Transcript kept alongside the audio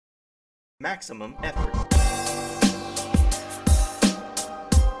maximum effort.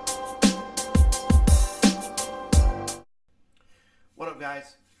 What up,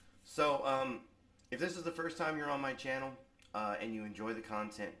 guys? So if this is the first time you're on my channel and you enjoy the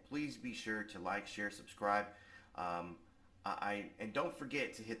content, please be sure to like, share, subscribe, and don't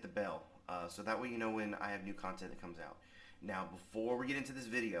forget to hit the bell so that way you know when I have new content that comes out. Now, before we get into this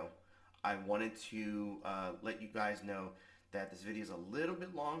video, I wanted to let you guys know that this video is a little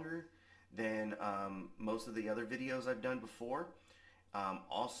bit longer than most of the other videos I've done before.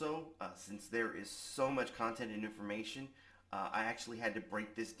 Also, since there is so much content and information, I actually had to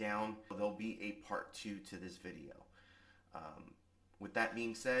break this down. There'll be a part 2 to this video. With that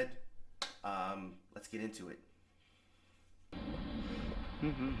being said, let's get into it.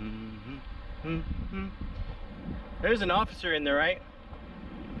 There's an officer in there, right?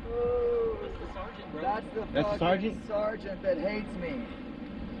 Oh, that's the fucking sergeant that hates me.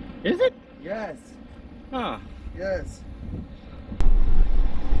 Is it? Yes. Huh. Yes.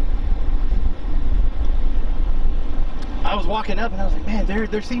 I was walking up and I was like, man,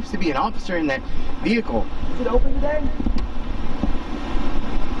 there seems to be an officer in that vehicle. Is it open today? Is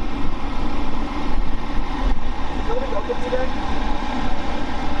the building open today?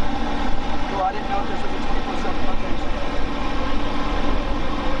 Well, I didn't know if this was a 24/7 location.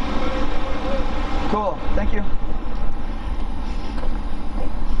 Cool, thank you.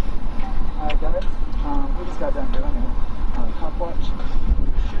 Alright guys, we just got done doing a cop watch.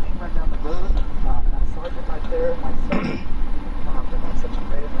 Shooting right down the road. That sergeant right there, myself. They're not such a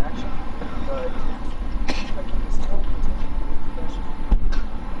great interaction. But I keep this cool, professional.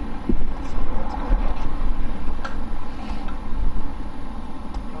 So let's go.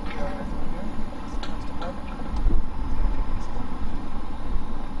 Okay, guys, over here. It's supposed to happen.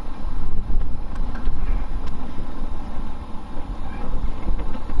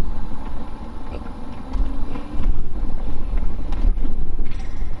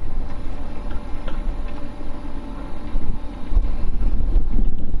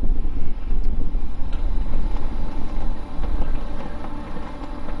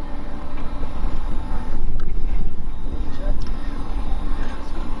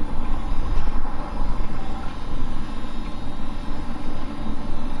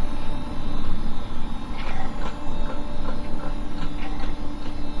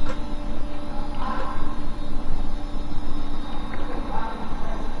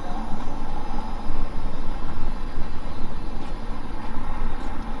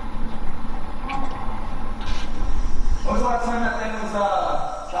 When was the last time that thing was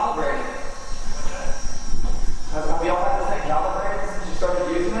calibrated? Have we all had this thing calibrated since you started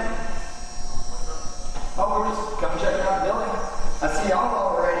using it? Oh, we're just come checking out the building. I see y'all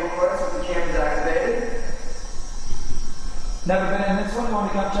already for us with the cameras activated. Never been in this one? You want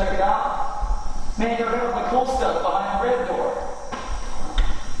me to come check it out? Man, you're rid of the cool stuff behind the red door.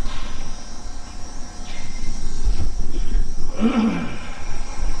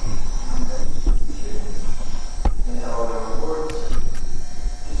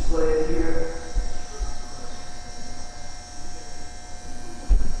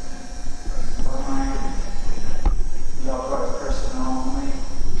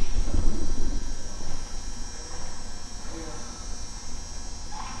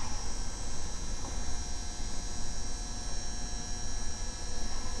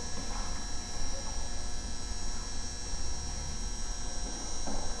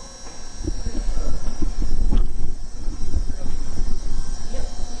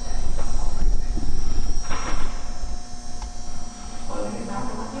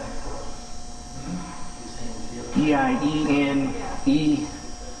 E-I-E-N-E.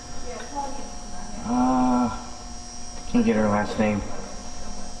 Can't get her last name.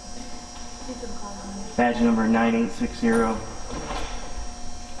 Badge number 9860.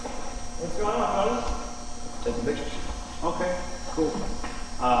 What's going on, fellas? Taking pictures. Okay, cool.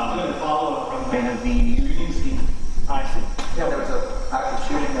 I'm going to follow up from And the shooting scene. I see. Yeah, there was an active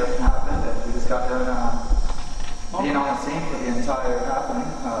shooting that happened and we just got done being on the scene for the entire happening.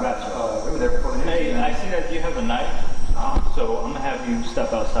 We were there before the news. Hey, I see that you have a knife, so I'm going to have you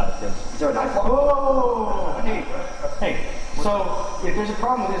step outside first. Is there a knife? Whoa! Hey, so if there's a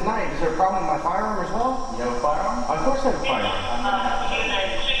problem with his knife, is there a problem with my firearm as well? You have a firearm? Of course I have a firearm.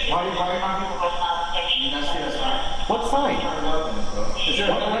 Why are you firing on me? What sign? Is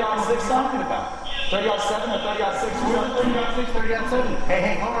there a 30-06 talking about? 30-7 or 30-6? 30-6, 30-7.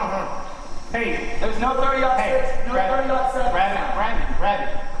 Hey, hold on. Hey, There's no 30-6, hey, no grab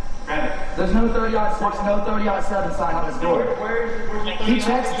 30-7. it. There's no 30-6, no 30-7 sign on his door. Where is He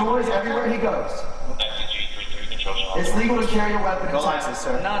checks doors everywhere he goes. G33 control It's legal to carry a weapon in Go live. Texas,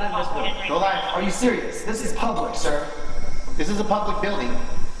 sir. Not in this building. Go live. Are you serious? This is public, sir. This is a public building.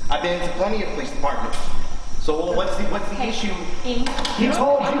 I've been into plenty of police departments. So what's the issue? He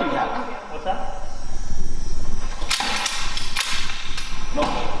told you that. What's that? No.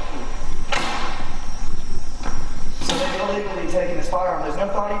 So they've illegally taken his firearm. There's no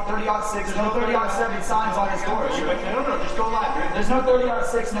 30-06, there's no 30-7 signs on this door. No, just go live. There's no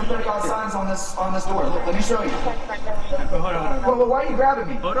 30-6, no 30 signs on this door. Look, let me show you. Hold on. Well, why are you grabbing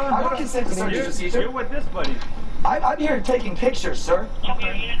me? Hold on. I don't consent to search and procedure. You're with this buddy. I'm here taking pictures, sir.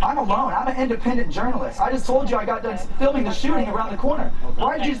 I'm alone. I'm an independent journalist. I just told you I got done filming the shooting around the corner.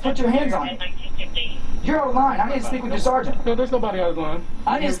 Why did you just put your hands on me? You're out of line. I need to speak with your sergeant. No, there's nobody out of line.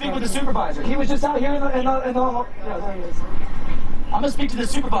 I need to speak with the supervisor. He was just out here in the I'm going to speak to the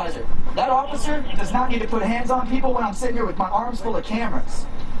supervisor. That officer does not need to put hands on people when I'm sitting here with my arms full of cameras.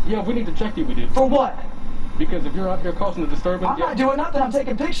 Yeah, we need to check you, we did. For what? Because if you're out here causing a disturbance, I'm not doing nothing. I'm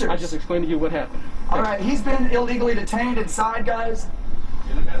taking pictures. I just explained to you what happened. All right, he's been illegally detained inside, guys.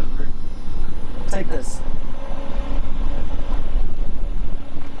 Take this.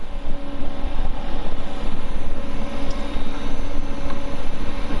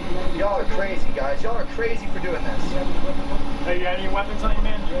 Y'all are crazy, guys. Y'all are crazy for doing this. Hey, you got any weapons on you,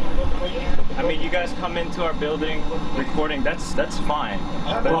 man? I mean, you guys come into our building recording. That's fine.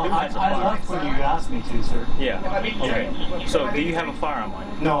 Well, I like what you asked me to, sir. Yeah. Okay. So, do you have a firearm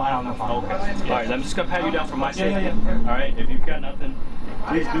on you? No, I don't know. Okay. All right. I'm just gonna pat you down for my safety. Yeah. All right. If you've got nothing,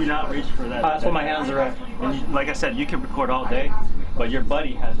 please do not reach for that. That's what my hands are at. And you, like I said, you can record all day, but your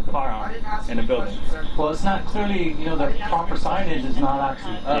buddy has a firearm in the building. Well, it's not clearly, the proper signage is not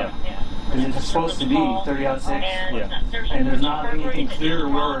actually up. Yeah. Because it's supposed to be 30-06. Yeah. And there's not anything clear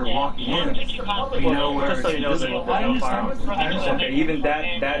where we're walking in. Where Just so you know, it's there's visible. no firearms. Okay, even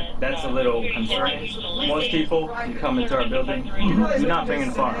that's a little concerning. Most people, you come into our building, do not bring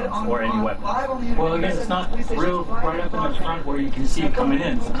in firearms or any weapons. Well, again, it's not real right up in the front where you can see it coming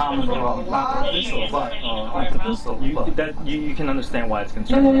in. It's a common, well, not the pistol, but not the pistol. You can understand why it's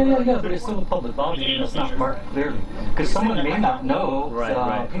concerning. Yeah, but it's still a public body and it's not marked clearly. Because someone may not know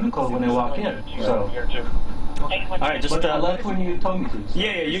penal code when they walk in. So. All right, just I like when you told me to.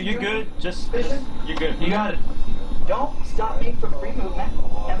 Yeah, you're good. You're good. You got it. Don't stop me from free movement.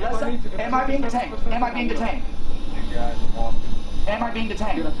 Am I being detained? Am I being detained? Am I being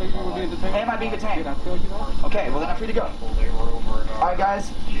detained? Did I tell you you were being detained? Am I being detained? Did I tell you that? Okay, well then I'm free to go. Alright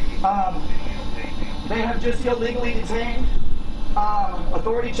guys, they have just illegally detained.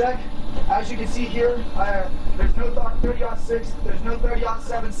 Authority check. As you can see here, there's no 30-06, there's no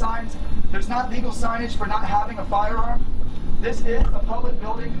 30-7 signs. There's not legal signage for not having a firearm. This is a public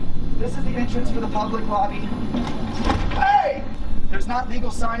building. This is the entrance for the public lobby. Hey! There's not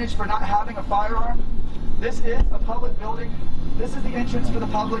legal signage for not having a firearm. This is a public building. This is the entrance for the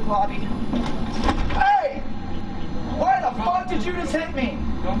public lobby. Hey! Why the fuck did you just hit me?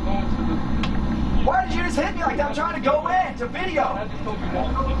 Don't go into the... Why did you just hit me like that? I'm trying to go in to video. I just told you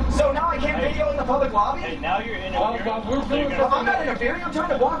that. So now I can't video in the public lobby? Hey, now you're in Well, we're doing Well, I'm not interfering. I'm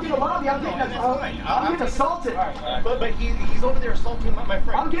trying to walk in the lobby. I'm getting assaulted. But he's over there assaulting my friend.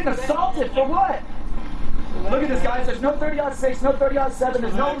 I'm getting assaulted for what? Look at this, guys. There's no 30-06, no 30-7.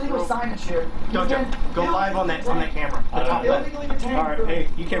 There's no legal signage here. Go live on that camera. The top left. Illegally detained. All right, hey,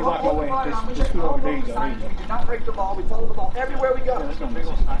 you can't block my way. Just scoot over. There you go. There you go. We do not break the law. We follow the law everywhere we go.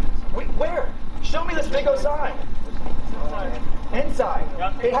 Where? Show me this big O sign. Inside.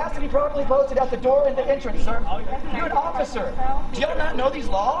 It has to be properly posted at the door and the entrance, sir. You're an officer. Do y'all not know these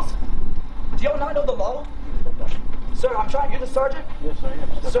laws? Do y'all not know the law? Sir, I'm trying. You're the sergeant? Yes, I am.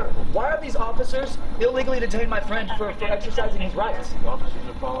 Sir, why are these officers illegally detaining my friend for exercising his rights? The officers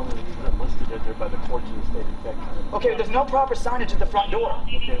are following the listed there by the courts in the state of Texas. Okay, there's no proper signage at the front door.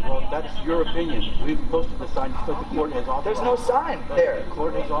 Okay, well, that's your opinion. We've posted the signs, but the court has authorized. There's no sign there. The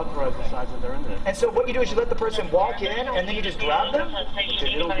court has authorized the signs and they're in there. And so what you do is you let the person walk in and then you just grab them?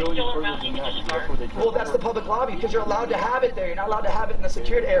 Okay, they don't go any further than that. That's where they Well, that's the public lobby because you're allowed to have it there. You're not allowed to have it in the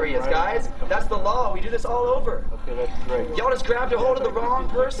secured areas, guys. That's the law. We do this all over. Okay, that's great. Y'all just grabbed a hold of the wrong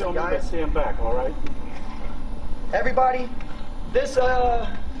person, guys. Stand back, all right? Everybody, this, what's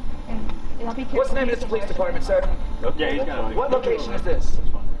the name of this police department, sir? Yeah, he's got it. What location is this?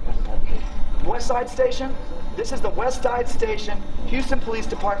 West Side Station? This is the West Side Station, Houston Police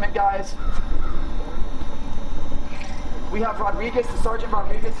Department, guys. We have Rodriguez, the Sergeant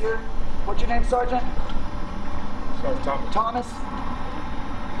Rodriguez here. What's your name, Sergeant? Sergeant Thomas. Thomas.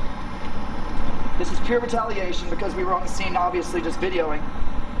 This is pure retaliation because we were on the scene, obviously, just videoing.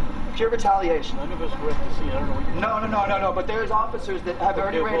 Pure retaliation. None of us were at the scene. I don't know what you're No. But there's officers that have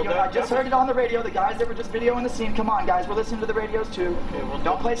already Okay, well, radioed. I just heard it on the radio. The guys that were just videoing the scene. Come on, guys. We're listening to the radios too. Okay, well,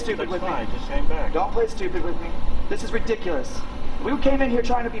 Don't play stupid with fine. me. Just hang back. Don't play stupid with me. This is ridiculous. We came in here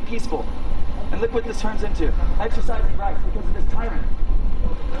trying to be peaceful. And look what this turns into. Exercising rights because of this tyrant.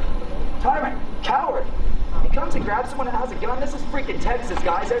 Tyrant. Coward. He comes and grabs someone that has a gun. This is freaking Texas,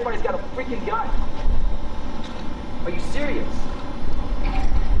 guys. Everybody's got a freaking gun. Are you serious?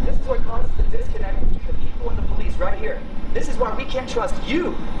 This is what causes the disconnect between the people and the police right here. This is why we can't trust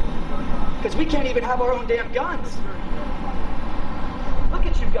you. Because we can't even have our own damn guns. Look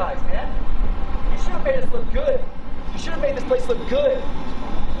at you guys, man. You should have made us look good. You should have made this place look good.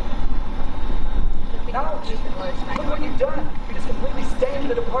 Now, look what you've done. You just completely stained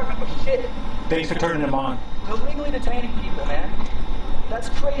the department with shit. Thanks for turning them on. Illegally detaining people, man. That's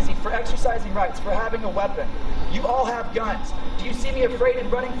crazy for exercising rights, for having a weapon. You all have guns. Do you see me afraid and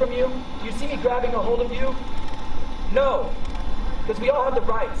running from you? Do you see me grabbing a hold of you? No. Because we all have the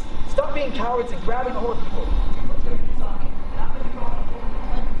rights. Stop being cowards and grabbing a hold of people.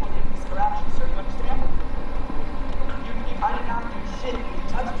 I did not do shit. You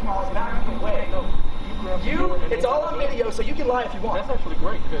touched him, I was backing away. It's all on video, so you can lie if you want. That's actually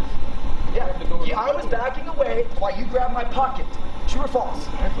great, because I was backing away while you grabbed my pocket. True or false?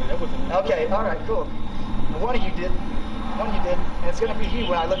 actually that wasn't. Okay, all right, cool. Well, one of you did. One of you did. And it's going to be you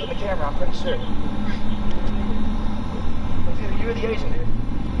when I look in the camera, I'm pretty sure. It's either you or the Asian dude.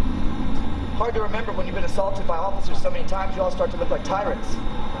 Hard to remember when you've been assaulted by officers so many times, you all start to look like tyrants.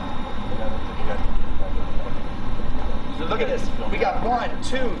 Look at this. We got 1,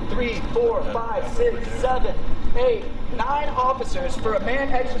 2, 3, 4, 5, 6, 7, 8, 9 officers for a man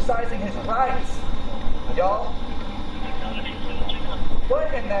exercising his rights. Y'all?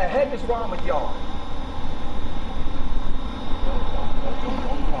 What in the heck is wrong with y'all?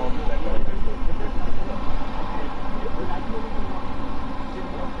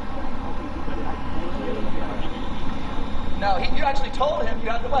 No, you actually told him you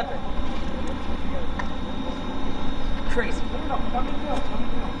had the weapon. Crazy.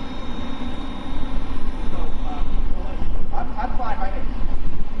 I'm fine right here.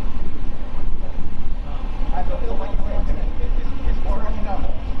 I feel like it's more than you know.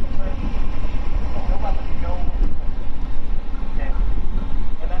 No weapon, no. Okay.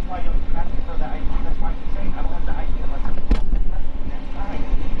 And that's why you're asking for the ID. That's why you're saying I don't want the ID unless it's fine.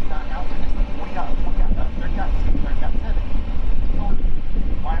 It's not out there. It's like 40 out, 30 out, 7.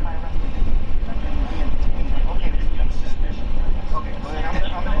 Why am I arresting him? Okay, this is suspicion. Okay, well then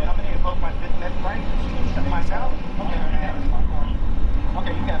I'm gonna invoke my Fifth Amendment right myself.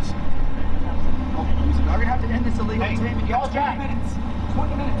 Okay, you guys. Okay, we're gonna have to end this illegal detainment. You got 20 minutes.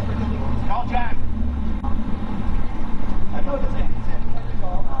 20 minutes for illegal. Call Jack. I know this ain't it.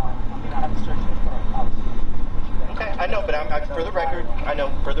 I have to search his car. Okay, I know, but for the record,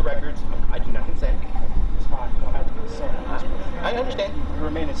 I do not consent. It's fine. You don't have to consent. I understand. You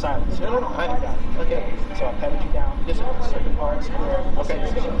remain in silence. No. Okay. So I patted you down. This is certain parts where Okay. You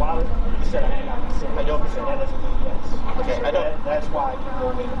said you said I did not consent. I don't consent. That doesn't mean yes. Okay, So I don't. That's why I can go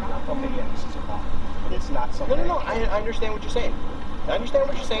in and be like, okay, yeah, this is a problem. But it's not something. No. I understand what you're saying. I understand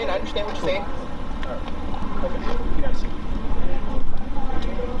what you're saying. All right. Okay. You got to see.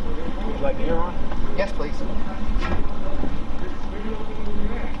 Would you like to hear on? Yes, please.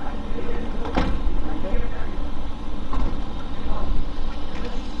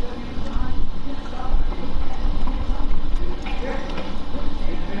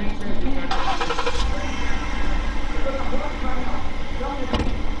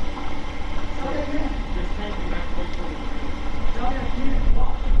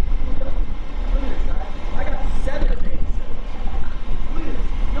 I got 7 of these. Look at this.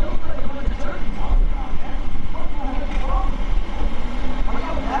 No one knows what the turkey's all about, man.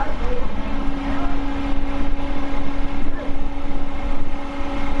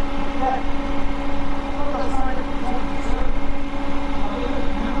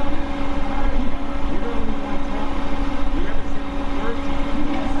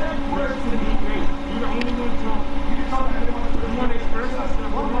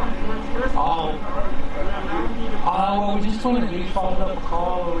 Well, we just wanted to follow up a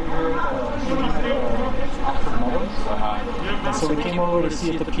call over here after Meadows. And so we came over to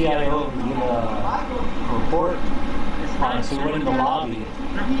see if the PIO would get a report. So we went in the lobby,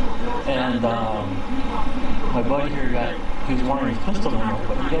 and my buddy here he was wearing his pistol ammo,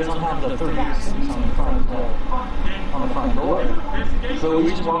 but he doesn't have the 36 on the front door. So we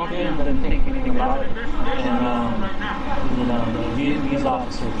just walked in and didn't think anything about it. And the Vietnamese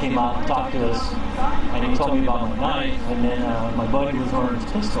officer came out and talked to us, and he told me about my knife, and then my buddy was wearing his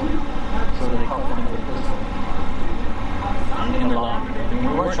pistol, so they caught him with a pistol in the lobby. And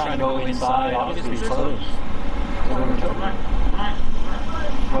we weren't trying to go inside, obviously it's closed. So we were trying.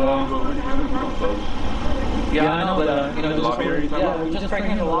 Well, yeah, I know, but we just break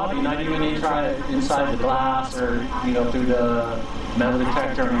into the lobby, not even inside the glass or through the metal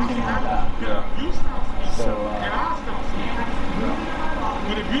detector or anything like that. Yeah. So.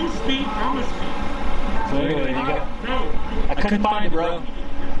 But if you speak, I'm gonna speak. So anyway, I couldn't find it, bro. Go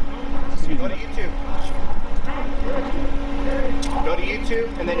to YouTube. Go to YouTube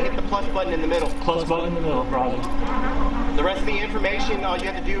and then hit the plus button in the middle. Plus button in the middle, brother. The rest of the information, all you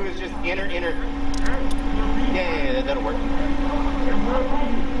have to do is just enter. Yeah, that'll work.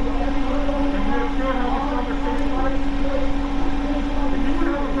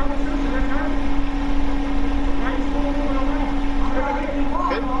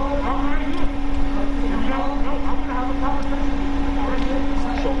 Good.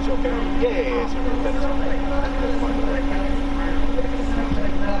 Okay. Yeah.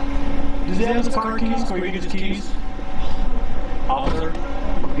 Does he have his car keys? Can we get his keys? Officer,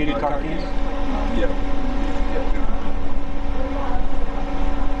 get his car keys? Yeah.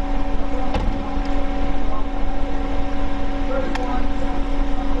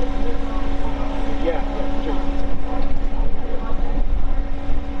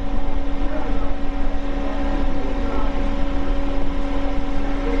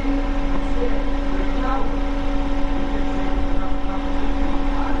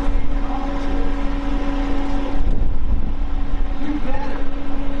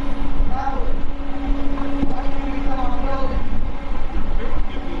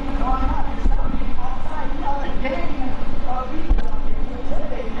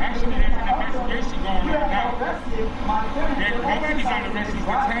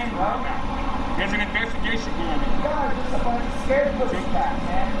 There's an investigation going on. God, just a bunch of scared pussy cats,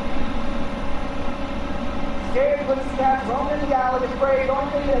 man. Scared pussy cats roaming in the alley, afraid, only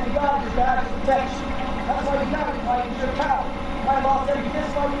thing that you got is your badge of protection. That's why you got it, why you should have. I lost every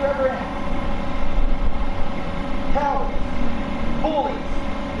fist fight you ever in. Cowards. Bullies.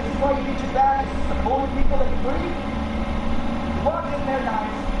 This is why you get your badges, to bully people that you breathe. You walk in there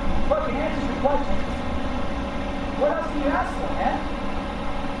nice, fucking answers your questions. What else can you ask for, man?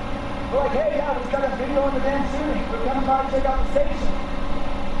 We're like, hey, yeah, we've got a video on the damn shooting. We're coming by to check out the station.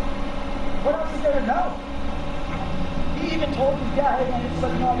 What else is there to know? He even told me, yeah, hey, man, just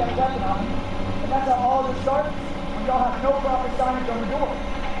let you know I got a weapon on me. And that's how all this starts. When y'all have no proper signage on the door.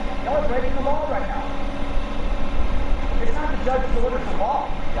 Y'all are breaking the law right now. It's not the judge's order to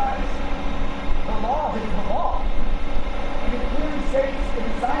law, guys. The law is the law. And it clearly states in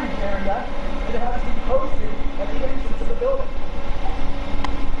the signage area that it has to be posted at the entrance of the building.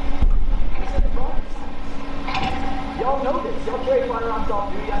 Y'all know this. Y'all carry firearms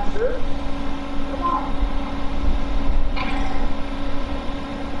off duty, I'm sure. Come on.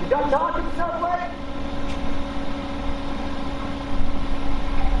 You got talking some way?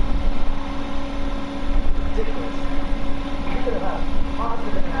 Ridiculous. You could have had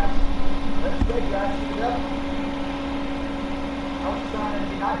positive interaction. Let's say you actually did up. I was trying to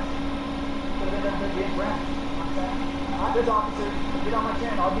be nice. Could have been done being friends. There's officers. Get on my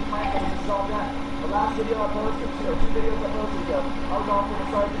channel. I'll be frank. This is all done. The last video I posted, two videos I posted ago, I was offering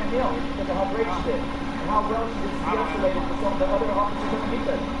Sergeant Hill because of how great she did and how well she just de-escalated for some of the other officers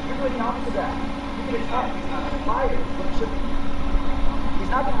underneath us. You're doing the opposite of that. You can attack, fire, but he's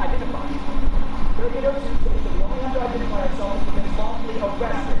not going to identify. The video says that the only one to identify ourselves has been falsely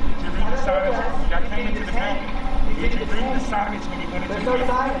arrested. Did you read the signage? Y'all came into the building. Did you read the signage when you went into the building? There's no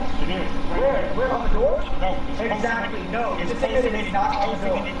signage. It is. Where? Where? On the door? No. Exactly. No. It's Just posted it's not on the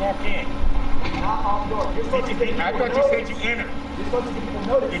door. when you walk in. Not on the door. You're supposed to give I people thought you said notice. you entered. You're supposed to give people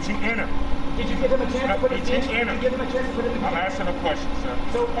notice. Did you enter? Did you give them a chance to put it Did in? you enter? Did you give them a chance to put it in? I'm asking a question, sir.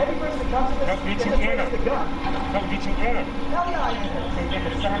 So every person that comes to this, No, did you gets enter? the gun. No, did you enter? Hell yeah, I entered. And the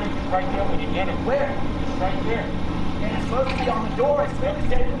signage is right there when you enter. Where? It's right there. And it's supposed to be on the door. It's supposed to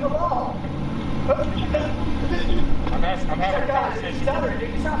be in the wall. I'm having a conversation.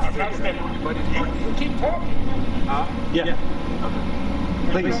 I'm not stepping. You keep talking. Yeah.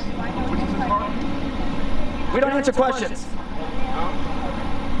 Please. We don't answer questions.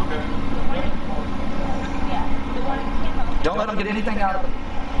 Don't let them get anything out of it.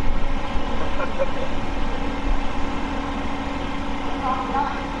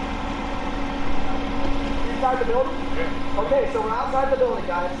 outside the building? Yeah. Okay, so we're outside the building,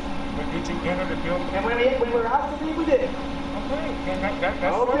 guys. But did you enter the building? And when we were asked to leave, we did. Okay, then that's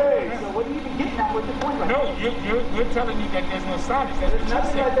Okay, right. so what are you even getting at with your point right No, now? you're telling me that there's no signage. That's There's what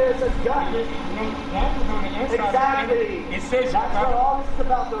nothing you right said. there that says gun. No, that was on the inside. Exactly. It says That's what all this is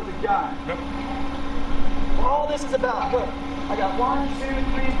about, though, the gun. No. All this is about. Look, I got 1, 2,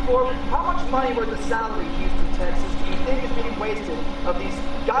 3, 4. How much money worth of salary in Houston, Texas do you think is being wasted of these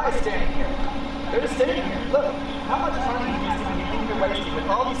guys standing here? They're just sitting here. Look, how much money do you think you're wasting with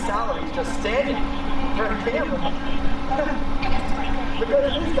all these salaries just standing for a camera?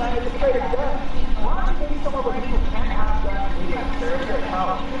 Because this guy is afraid of gun. Why don't you maybe somewhere where people can't have guns meetings? They're very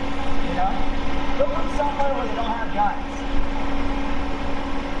powerful. You know? Look for somewhere where they don't have guns.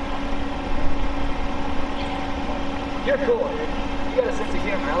 You're cool, dude. You got a sense of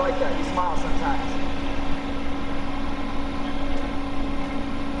humor. I like that. You smile sometimes.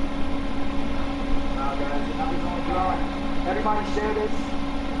 Wow, guys, the numbers only growing. Everybody share this.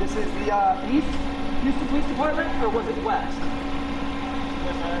 This is the East Houston Police Department, or was it West?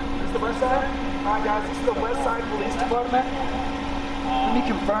 This is the West Side? Alright, guys, this is the West Side Police Department. Let me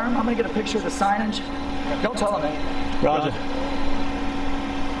confirm. I'm going to get a picture of the signage. Don't tell them it. Roger.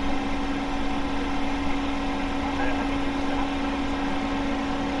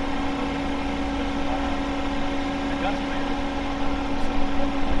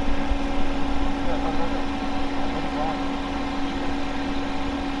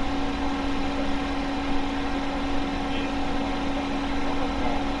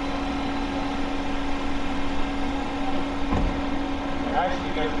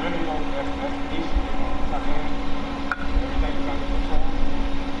 Actually, there's really no issue. Come in. Everything's under control.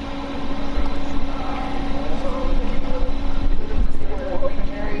 Open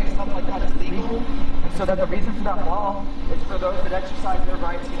area and stuff like that is legal. And so that the reason for that law is for those that exercise their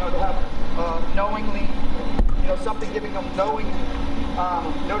rights, you know, to have knowingly, you know, something giving them knowing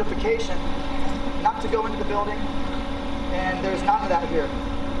notification not to go into the building. And there's none of that here.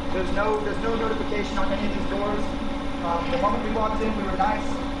 There's no notification on any of these doors. The moment we walked in, we were nice,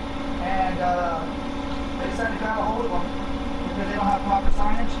 and they decided to grab a hold of them because they don't have proper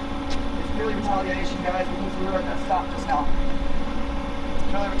signage. It's purely retaliation, guys, because we were at that stop just now. It's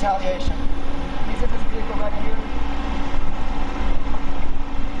purely retaliation. He's in this vehicle right here.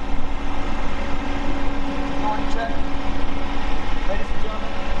 Morning check. Ladies and gentlemen,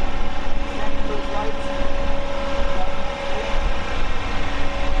 standing for his rights.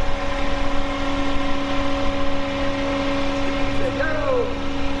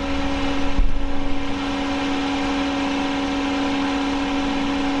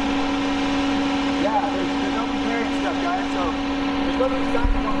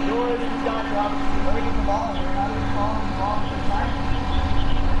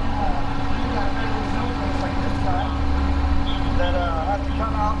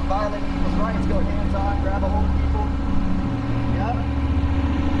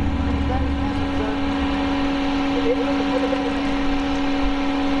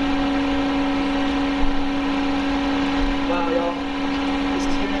 Wow, y'all. This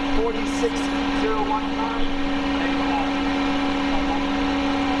is unit 46019.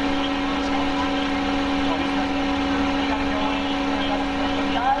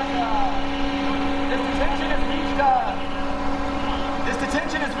 This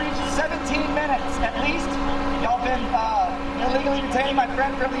detention has reached 17 minutes at least. Y'all been illegally detaining my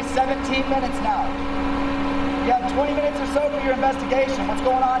friend for at least 17 minutes now. You have 20 minutes or so for your investigation. What's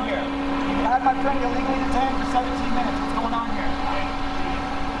going on here? You had my friend illegally detained for 17 minutes. What's going on here?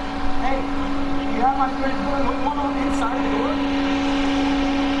 Hey, you have my friend inside the door?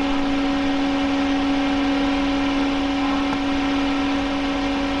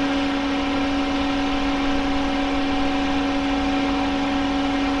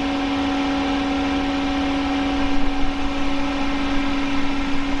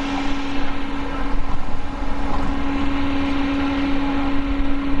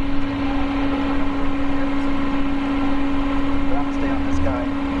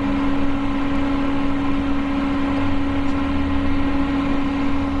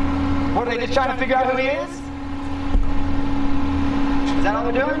 What are they just trying to figure out who he is? Is that all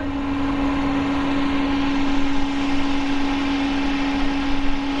they're doing?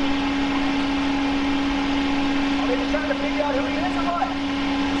 Are they just trying to figure out who he is or what?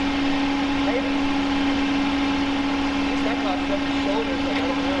 Maybe. That cop's up his shoulders, like, I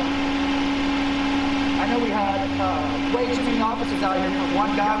don't know. I know we had way too many officers out here for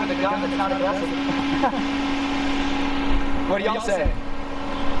one guy with a gun that's not aggressive. What do y'all say?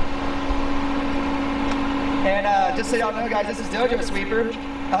 And just so y'all know, guys, this is Dojo Sweeper,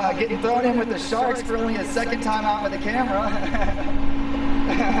 getting thrown in with the sharks for only his second time out with the camera.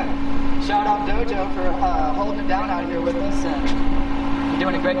 Shout out Dojo for holding it down out here with us, and you're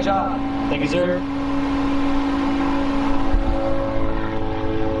doing a great job. Thank you, sir.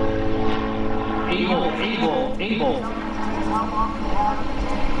 Able.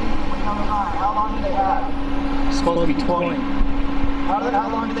 How long do they have? It's supposed to be 20. How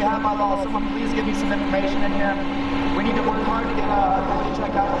long do they have by law? Someone please give me some information in here. We need to work hard to get a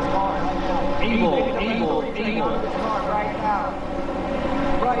check out of this car right now. Able. This car right now.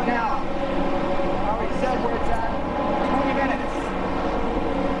 Right now. I already said where it's at. 20 minutes.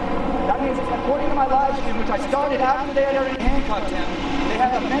 That means, according to my live stream, which I started after they had already handcuffed him, they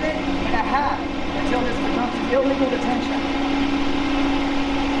have a minute and a half until this becomes illegal detention.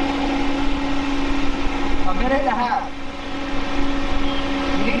 A minute and a half.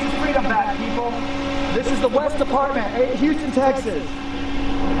 He needs his freedom back, people. This is the West Department, Houston, Texas.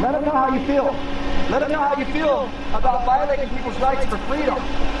 Let them know how you feel. Let them know how you feel about violating people's rights for freedom.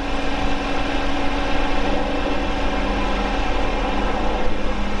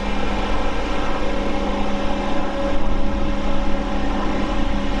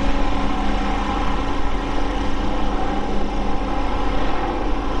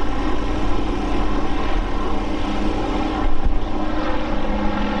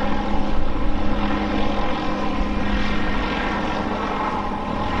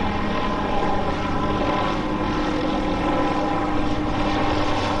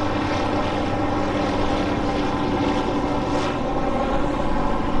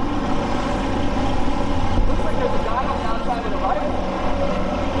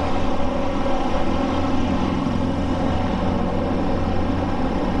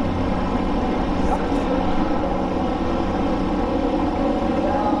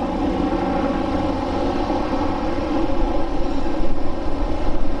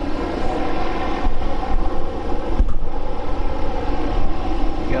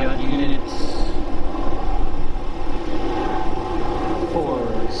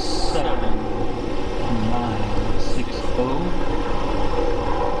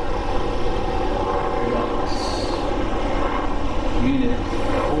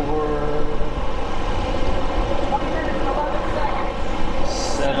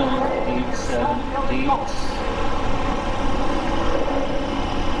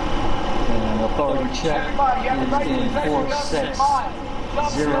 check is in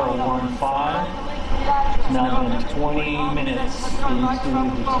 46015. Now in 20 minutes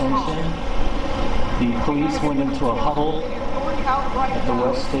into detention. The police went into a huddle at the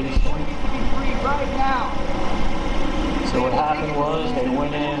West Station. So what happened was they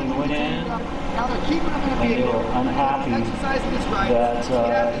went in, and they were unhappy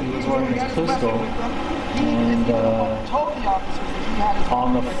that he was wearing his pistol. And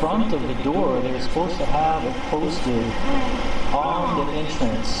on the front of the door, they were supposed to have it posted on the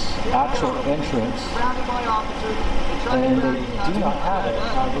entrance, actual entrance, and they do not have it.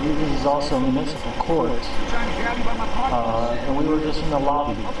 I believe this is also a municipal court, and we were just in the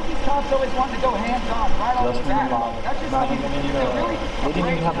lobby. Just in the lobby. They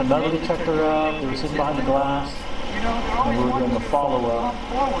didn't even have the metal detector up. They were sitting behind the glass. And we were doing a follow-up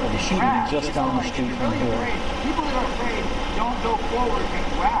of the shooting just down the street from here. People that are afraid don't go forward and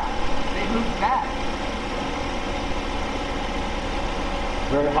grab. They move back.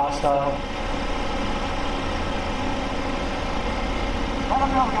 Very hostile. Let them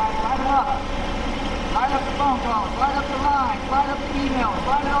know, guys. Light it up. Light up the phone calls. Light up the lines. Light up the emails.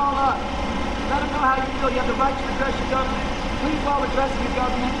 Light it all up. Let them know how you feel. You have the right to address your government. Please, while addressing your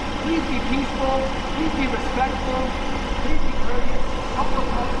government, please be peaceful. Please be respectful. Please be courteous. Also,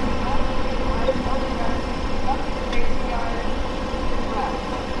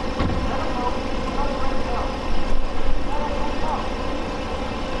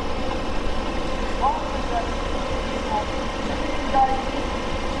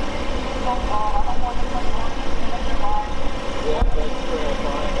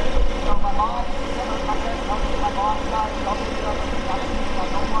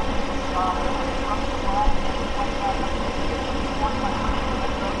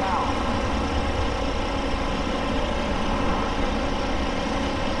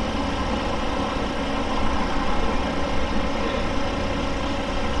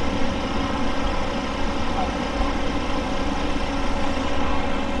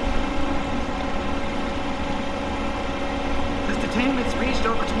 detainment's reached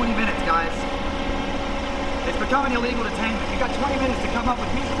over 20 minutes, guys. It's becoming illegal detainment. You got 20 minutes to come up with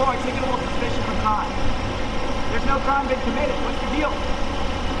reasonable articulable suspicion of crime. There's no crime been committed. What's the deal?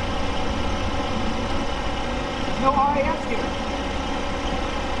 There's no RAS here.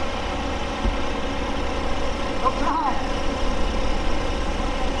 No crime.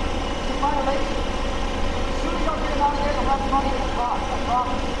 It's a violation. As soon as y'all get it out of there, the less money it costs. I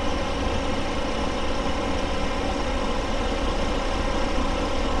promise.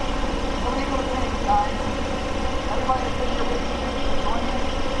 No legal opinion, guys. Everybody that's been here with me, join me.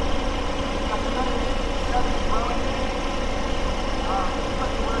 Got some other 7 growing. Put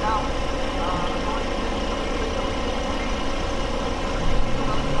the word out.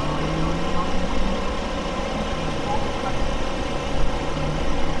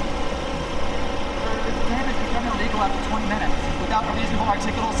 After 20 minutes, without a reasonable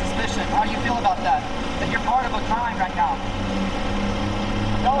articulable suspicion. How do you feel about that? That you're part of a crime right now.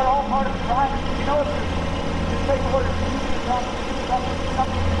 Y'all are all part of a crime. You know, if this paperwork is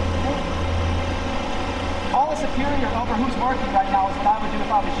something. Call a superior over who's working right now is what I would do if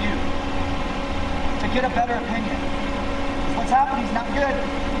I was you. To get a better opinion. What's happening is not good.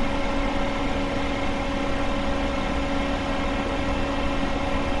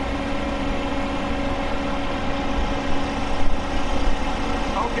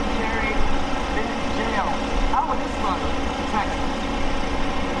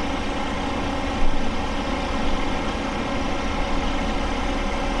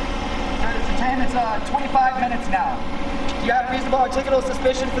 It's 25 minutes now. Do you have reasonable articulable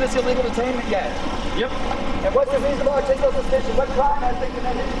suspicion for this illegal detainment yet? Yep. And what's the reasonable articulable suspicion? What crime has been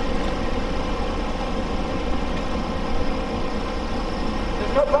committed?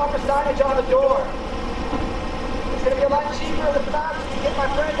 There's no proper signage on the door. It's going to be a lot cheaper than fast to get my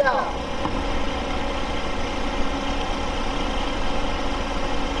friend out.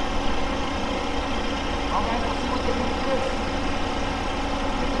 All right, let's see what they do with this.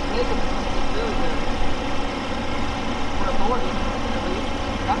 Really good. For authority, at least.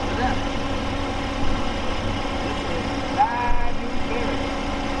 Not for them. This is bad news bears.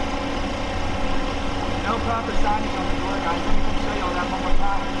 No proper signage on the door, guys. Let me come show you all that one more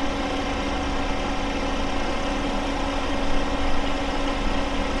time.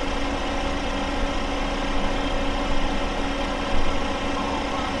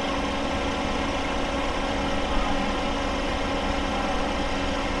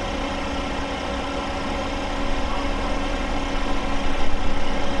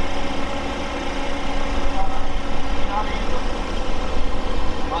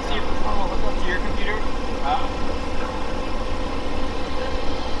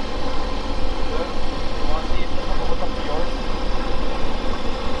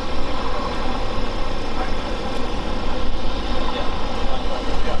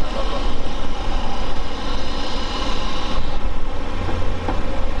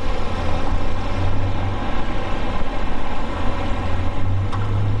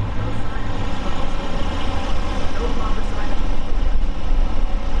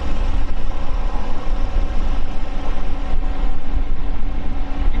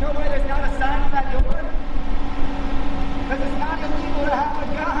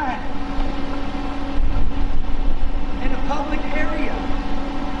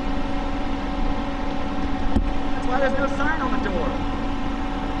 There's no sign on the door.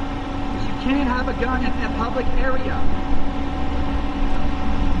 You can't have a gun in a public area.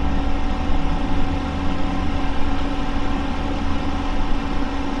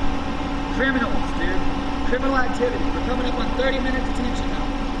 Criminals, dude. Criminal activity. We're coming up on 30 minutes detention now.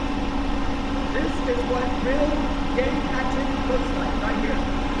 This is what real gang activity looks like right here.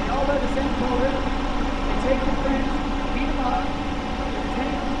 They all wear the same color. They take their friends, beat them up, they take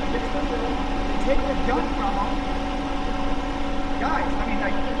them against the will, they take their gun from them. Guys, I mean,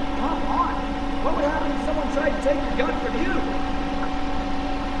 like, come on. What would happen if someone tried to take your gun from you?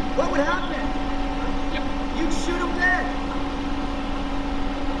 What would happen? You'd shoot them dead.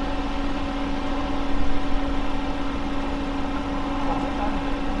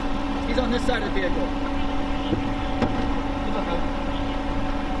 He's on this side of the vehicle. He's okay.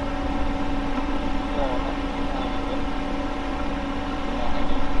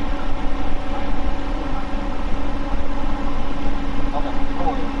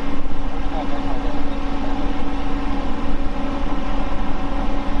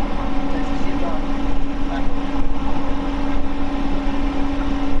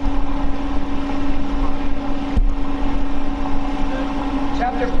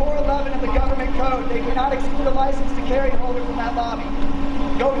 They cannot exclude a license to carry holder from that lobby.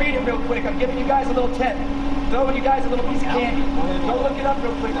 Go read it real quick. I'm giving you guys a little tip. Throwing you guys a little piece of candy. Go look it up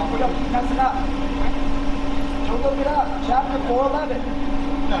real quick before y'all keep messing up. Go look it up. Chapter 411.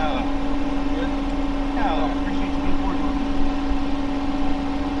 No. Appreciate you being forward.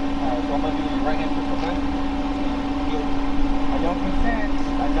 Alright, so I'm going to do right hand push, okay? don't consent.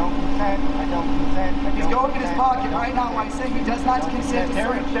 I don't consent. I don't consent. He's going in his pocket right now while he's saying he does not consent. They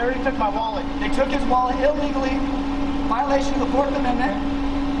already took my wallet. They took his wallet illegally. Violation of the 4th Amendment.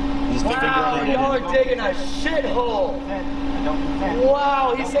 Wow, y'all are digging a shithole. I don't consent.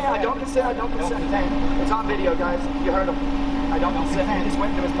 Wow, he's saying I don't consent, I don't consent. It's on video, guys. You heard him. I don't consent. He just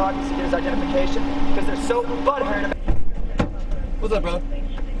went into his pockets to get his identification because they're so butthurt. What's up, brother?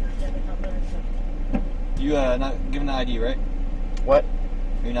 You not giving the ID, right? What?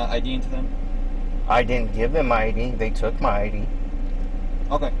 You're not IDing to them? I didn't give them my ID. They took my ID.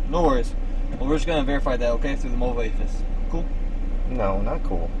 Okay, no worries. Well, we're just gonna verify that, okay, through the mobile AFIS. Cool? No, not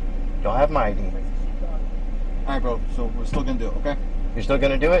cool. Don't have my ID. Alright, bro, so we're still gonna do it, okay? You're still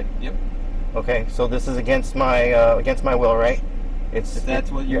gonna do it? Yep. Okay, so this is against my will, right? It's. If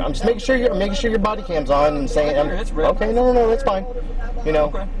that's what you're. I'm just making sure your body cam's on and saying. It's red. Okay, no, that's fine. You know.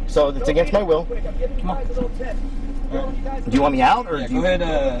 Okay. So it's against my will. Come on. Right. Do you want me out or? Yeah, do you... go ahead.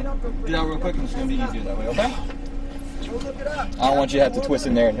 Get out real quick, and it's gonna be easier that way, okay? I don't want you to have to twist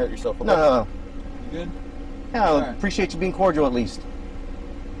in there and hurt yourself. Okay? No. You good? Yeah, I right. appreciate you being cordial at least.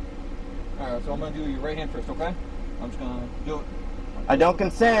 Alright, so I'm gonna do your right hand first, okay? I'm just gonna do it. I don't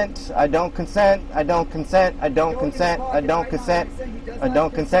consent. I don't consent. I don't consent. I don't consent. I don't consent. I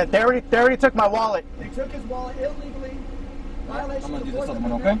don't consent. They already took my wallet. They took his wallet illegally. Right, I'm gonna do this other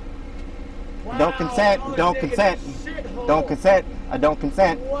one, okay? Don't consent. Don't consent. Don't consent. I don't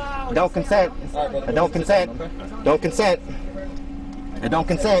consent. Don't consent. I don't consent. Don't consent. I don't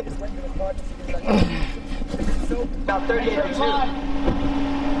consent. About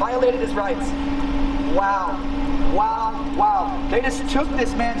 3802. Violated his rights. Wow. Wow. Wow. They just took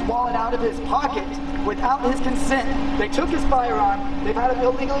this man's wallet out of his pocket without his consent. They took his firearm. They've had him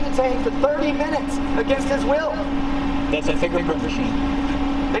illegally detained for 30 minutes against his will. That's a fingerprint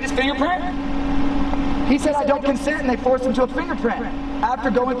machine. They just fingerprint? He said, I don't consent, and they forced him to a fingerprint after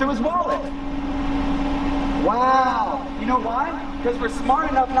going through his wallet. Wow. You know why? Because we're smart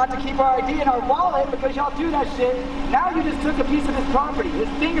enough not to keep our ID in our wallet because y'all do that shit. Now you just took a piece of his property, his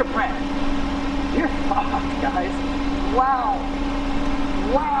fingerprint. You're fucked, guys. Wow.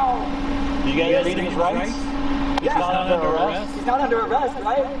 Wow. You guys reading his rights? He's not under arrest? He's not under arrest,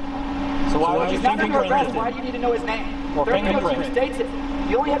 right? So why would you He's not under fingerprint arrest. him? Why do you need to know his name? Or 3002 fingerprint. states it.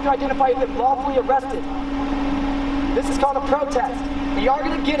 You only have to identify if it's lawfully arrested. This is called a protest. And you are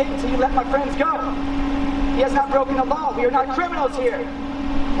going to get it until you let my friends go. He has not broken the law. We are not criminals here.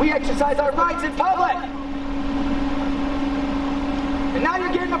 We exercise our rights in public. And now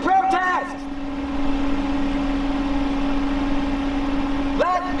you're getting a protest.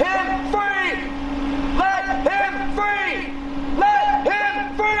 Let him free! Let him free! Let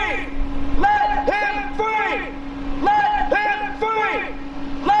him free! Let him free! Let him free!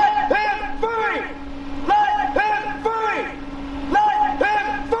 Let him free! Let him free! Let him free! Let him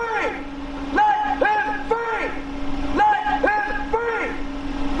free! Let him free! Let him free! Let him free!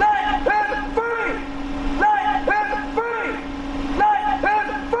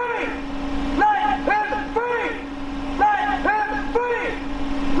 Let him free! Let him free! Let him free!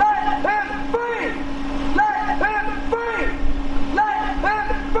 Let him free! Let him free! Let him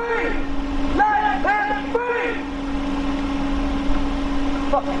free! Let him free!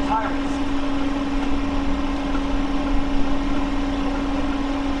 Fucking tyrants.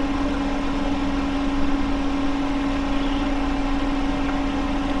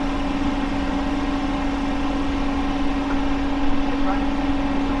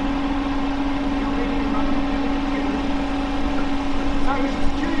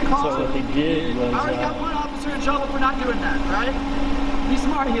 So what they did was I already got one officer in trouble for not doing that, right? Be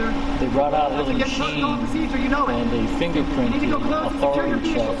smart here. they brought out a That's little against protocol and machine procedure, you know it. and they You need fingerprinted to go a close to secure your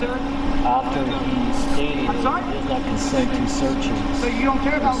authority vehicle, check sir. after he stated I'm sorry? he does not consent to searches. So you don't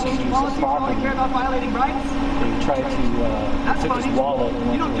care about rules and Seizures of policies, you only property. care about violating rights? They tried to That's took funny. his wallet and You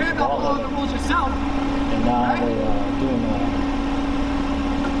went don't to care his about following wallet, the rules yourself. and now right? they're doing a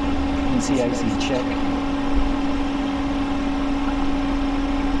NCIC check.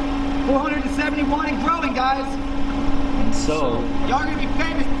 471 and growing, guys. And so, Y'all are going to be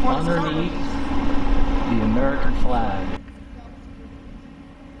famous before this is over. underneath the American flag,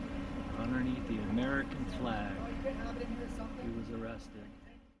 underneath the American flag, he was arrested.